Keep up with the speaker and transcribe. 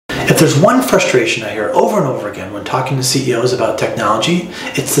If there's one frustration I hear over and over again when talking to CEOs about technology,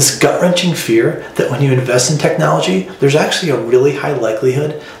 it's this gut-wrenching fear that when you invest in technology, there's actually a really high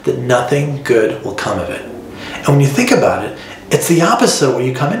likelihood that nothing good will come of it. And when you think about it, it's the opposite where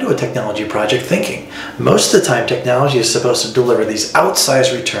you come into a technology project thinking. Most of the time, technology is supposed to deliver these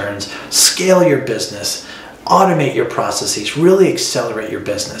outsized returns, scale your business, automate your processes, really accelerate your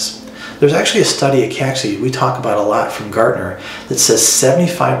business. There's actually a study at CACSI we talk about a lot from Gartner that says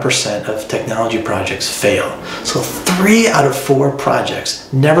 75% of technology projects fail. So 3 out of 4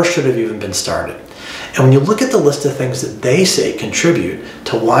 projects never should have even been started. And when you look at the list of things that they say contribute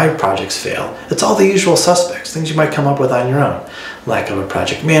to why projects fail, it's all the usual suspects, things you might come up with on your own. Lack of a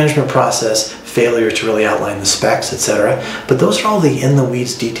project management process, failure to really outline the specs, etc. But those are all the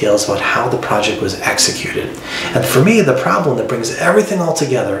in-the-weeds details about how the project was executed. And for me, the problem that brings everything all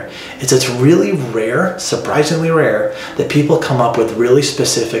together is it's really rare, surprisingly rare, that people come up with really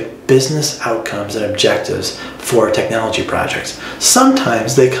specific business outcomes and objectives for technology projects.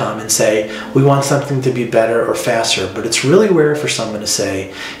 Sometimes they come and say, we want something to be better or faster, but it's really rare for someone to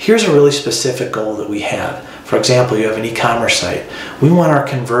say, here's a really specific goal that we have. For example, you have an e-commerce site. We want our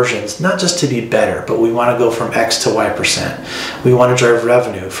conversions not just to be better, but we want to go from X to Y%. We want to drive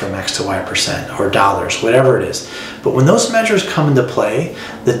revenue from X to Y% or dollars, whatever it is. But when those measures come into play,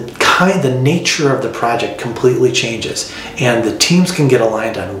 the nature of the project completely changes, and the teams can get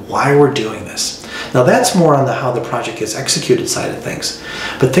aligned on why we're doing this. Now that's more on the how the project gets executed side of things.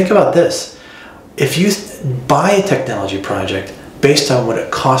 But think about this. If you buy a technology project based on what it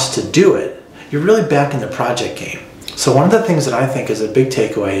costs to do it, you're really back in the project game. So one of the things that I think is a big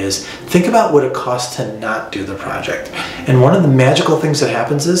takeaway is think about what it costs to not do the project. And one of the magical things that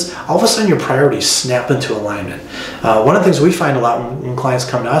happens is all of a sudden your priorities snap into alignment. One of the things we find a lot when clients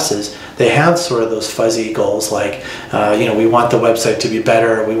come to us is they have sort of those fuzzy goals like, we want the website to be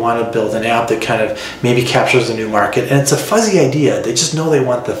better, we want to build an app that kind of maybe captures a new market, and it's a fuzzy idea. They just know they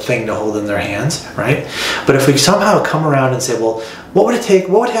want the thing to hold in their hands, right? But if we somehow come around and say, well, what would it take?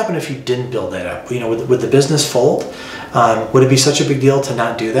 What would happen if you didn't build that app? Would the business fold? Would it be such a big deal to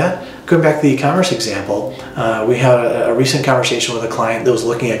not do that? Going back to the e-commerce example, we had a recent conversation with a client that was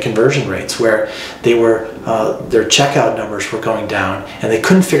looking at conversion rates where their checkout numbers were going down and they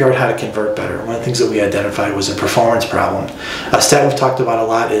couldn't figure out how to convert better. One of the things that we identified was a performance problem. A stat we've talked about a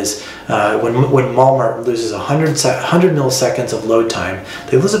lot is when Walmart loses 100 milliseconds of load time,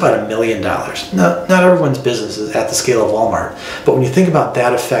 they lose about $1 million. Now, not everyone's business is at the scale of Walmart, but when you think about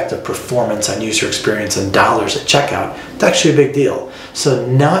that effect of performance on user experience and dollars at checkout, it's actually a big deal. So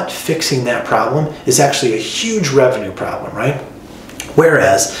not fixing that problem is actually a huge revenue problem, right?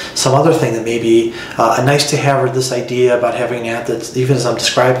 Whereas some other thing that may be a nice to have, or this idea about having an app that's, even as I'm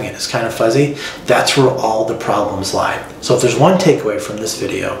describing it, is kind of fuzzy, that's where all the problems lie. So if there's one takeaway from this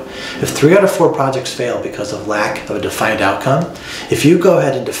video, if 3 out of 4 projects fail because of lack of a defined outcome, if you go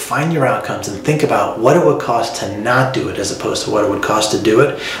ahead and define your outcomes and think about what it would cost to not do it as opposed to what it would cost to do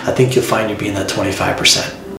it, I think you'll find you'll be in that 25%.